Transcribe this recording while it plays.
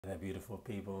there, beautiful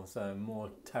people. So more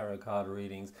tarot card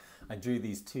readings. I drew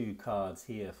these two cards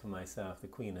here for myself, the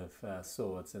Queen of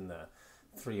Swords and the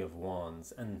Three of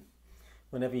Wands. And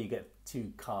whenever you get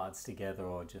two cards together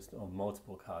or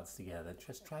multiple cards together,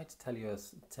 just try to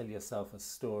tell yourself a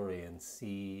story and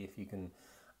see if you can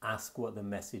ask what the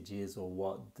message is, or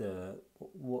what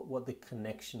the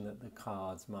connection that the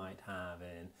cards might have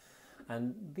in.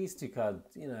 And these two cards,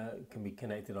 can be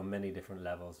connected on many different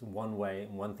levels.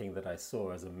 One thing that I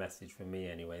saw as a message for me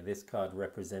anyway, this card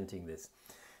representing this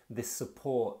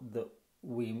support that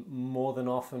we more than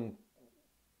often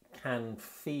can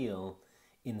feel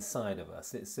inside of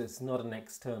us. It's not an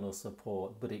external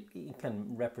support, but it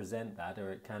can represent that,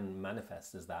 or it can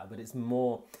manifest as that. But it's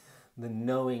more the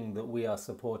knowing that we are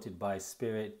supported by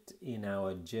Spirit in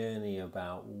our journey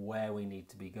about where we need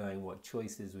to be going, what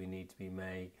choices we need to be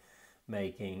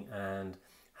making, and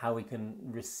how we can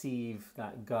receive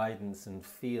that guidance and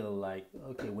feel like,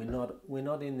 okay, we're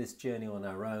not in this journey on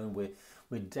our own.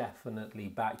 We're definitely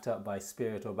backed up by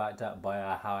Spirit, or backed up by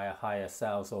our higher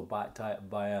selves, or backed up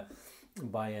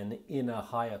by an inner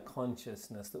higher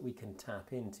consciousness that we can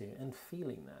tap into, and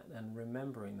feeling that and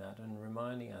remembering that and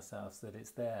reminding ourselves that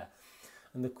it's there.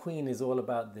 And the Queen is all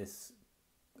about this,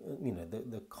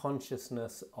 the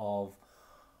consciousness of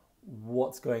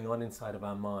what's going on inside of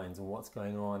our minds, and what's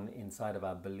going on inside of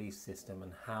our belief system,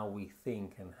 and how we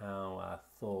think, and how our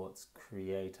thoughts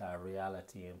create our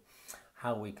reality, and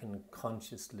how we can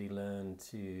consciously learn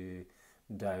to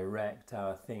direct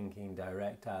our thinking,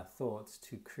 direct our thoughts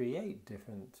to create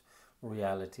different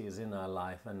realities in our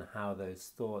life, and how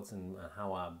those thoughts and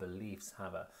how our beliefs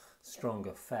have a strong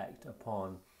effect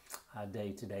upon our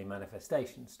day-to-day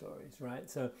manifestation stories, right?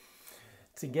 So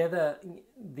together,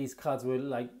 these cards were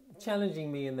like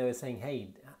challenging me, and they were saying, hey,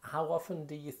 how often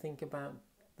do you think about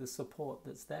the support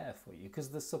that's there for you? Because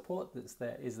the support that's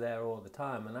there is there all the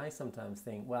time. And I sometimes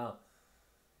think, well,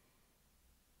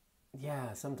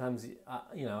 yeah, sometimes,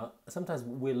 sometimes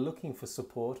we're looking for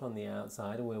support on the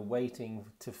outside, and we're waiting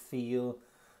to feel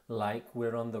like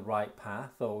we're on the right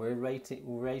path, or we're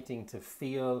waiting to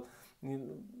feel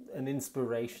an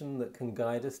inspiration that can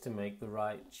guide us to make the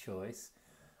right choice.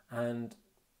 And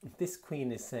this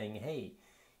Queen is saying, hey,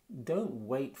 don't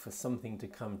wait for something to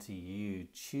come to you.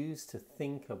 Choose to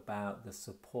think about the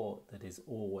support that is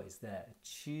always there.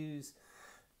 Choose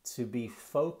to be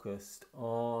focused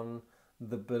on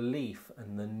the belief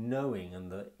and the knowing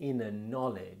and the inner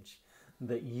knowledge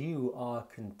that you are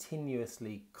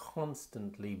continuously,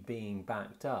 constantly being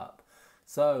backed up.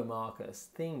 So, Marcus,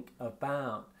 think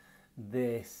about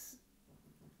this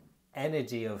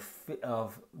energy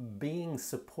of being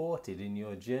supported in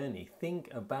your journey. Think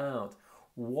about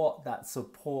what that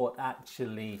support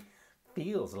actually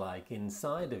feels like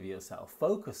inside of yourself.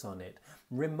 Focus on it.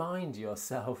 Remind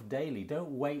yourself daily.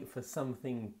 Don't wait for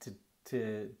something to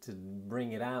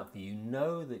bring it out for you.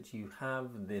 Know that you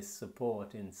have this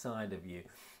support inside of you.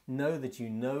 Know that you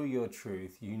know your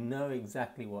truth. You know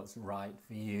exactly what's right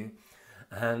for you,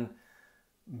 and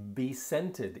be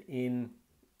centered in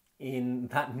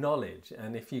that knowledge.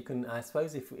 And if you can, I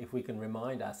suppose, if we can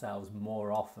remind ourselves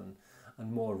more often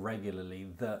and more regularly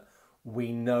that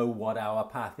we know what our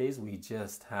path is, we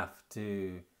just have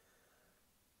to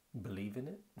believe in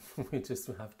it. We just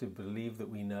have to believe that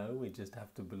we know. We just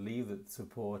have to believe that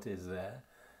support is there.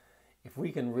 If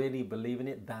we can really believe in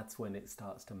it, that's when it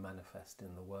starts to manifest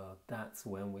in the world. That's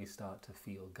when we start to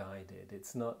feel guided.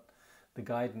 It's not, the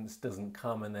guidance doesn't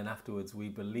come and then afterwards we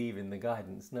believe in the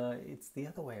guidance. No, it's the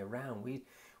other way around. We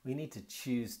need to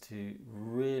choose to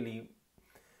really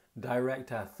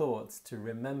direct our thoughts to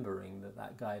remembering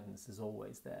that guidance is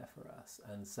always there for us.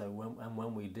 And so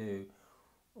when we do,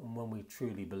 and when we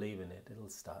truly believe in it, it'll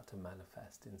start to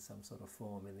manifest in some sort of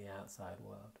form in the outside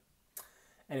world.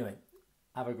 Anyway,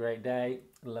 have a great day.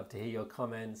 I'd love to hear your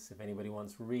comments. If anybody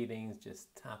wants readings,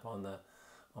 just tap on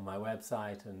my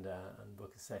website and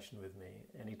book a session with me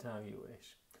anytime you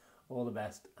wish. All the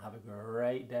best. Have a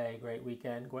great day, great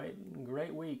weekend,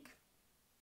 great week.